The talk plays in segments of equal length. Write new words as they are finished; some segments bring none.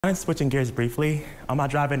And switching gears briefly, on my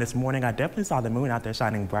drive in this morning, I definitely saw the moon out there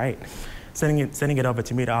shining bright. Sending it over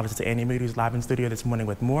to meteorologist Andy Moody, who's live in studio this morning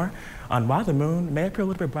with more on why the moon may appear a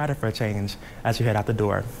little bit brighter for a change as you head out the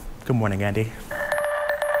door. Good morning, Andy.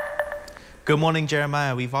 Good morning,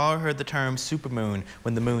 Jeremiah. We've all heard the term supermoon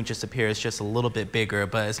when the moon just appears just a little bit bigger,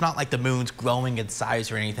 but it's not like the moon's growing in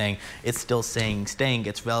size or anything. It's still staying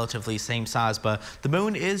its relatively same size, but the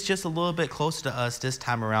moon is just a little bit closer to us this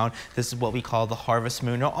time around. This is what we call the harvest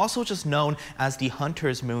moon, or also just known as the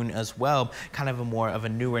hunter's moon as well. Kind of more of a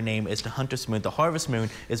newer name is the hunter's moon. The harvest moon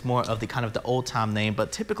is more of the kind of the old time name,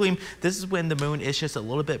 but typically this is when the moon is just a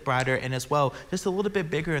little bit brighter and as well just a little bit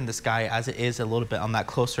bigger in the sky, as it is a little bit on that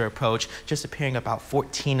closer approach, just appearing about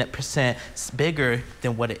 14% bigger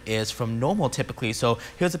than what it is from normal typically. So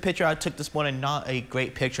here's a picture I took this morning, not a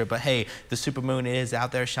great picture, but hey, the supermoon is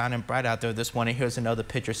out there shining bright out there this morning. Here's another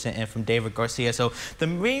picture sent in from David Garcia. So the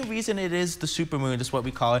main reason it is the supermoon is what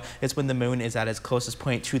we call it, is when the moon is at its closest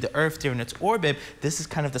point to the Earth during its orbit. This is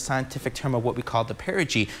kind of the scientific term of what we call the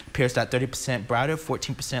perigee. It appears that 30% brighter,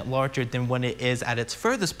 14% larger than when it is at its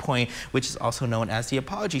furthest point, which is also known as the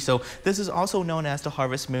apogee. So this is also known as the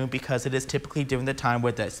harvest moon because it is typically during the time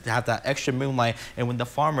where they have that extra moonlight and when the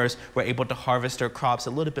farmers were able to harvest their crops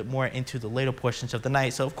a little bit more into the later portions of the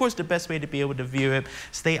night. So of course the best way to be able to view it,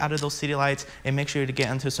 stay out of those city lights and make sure to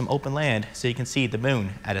get into some open land so you can see the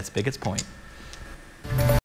moon at its biggest point.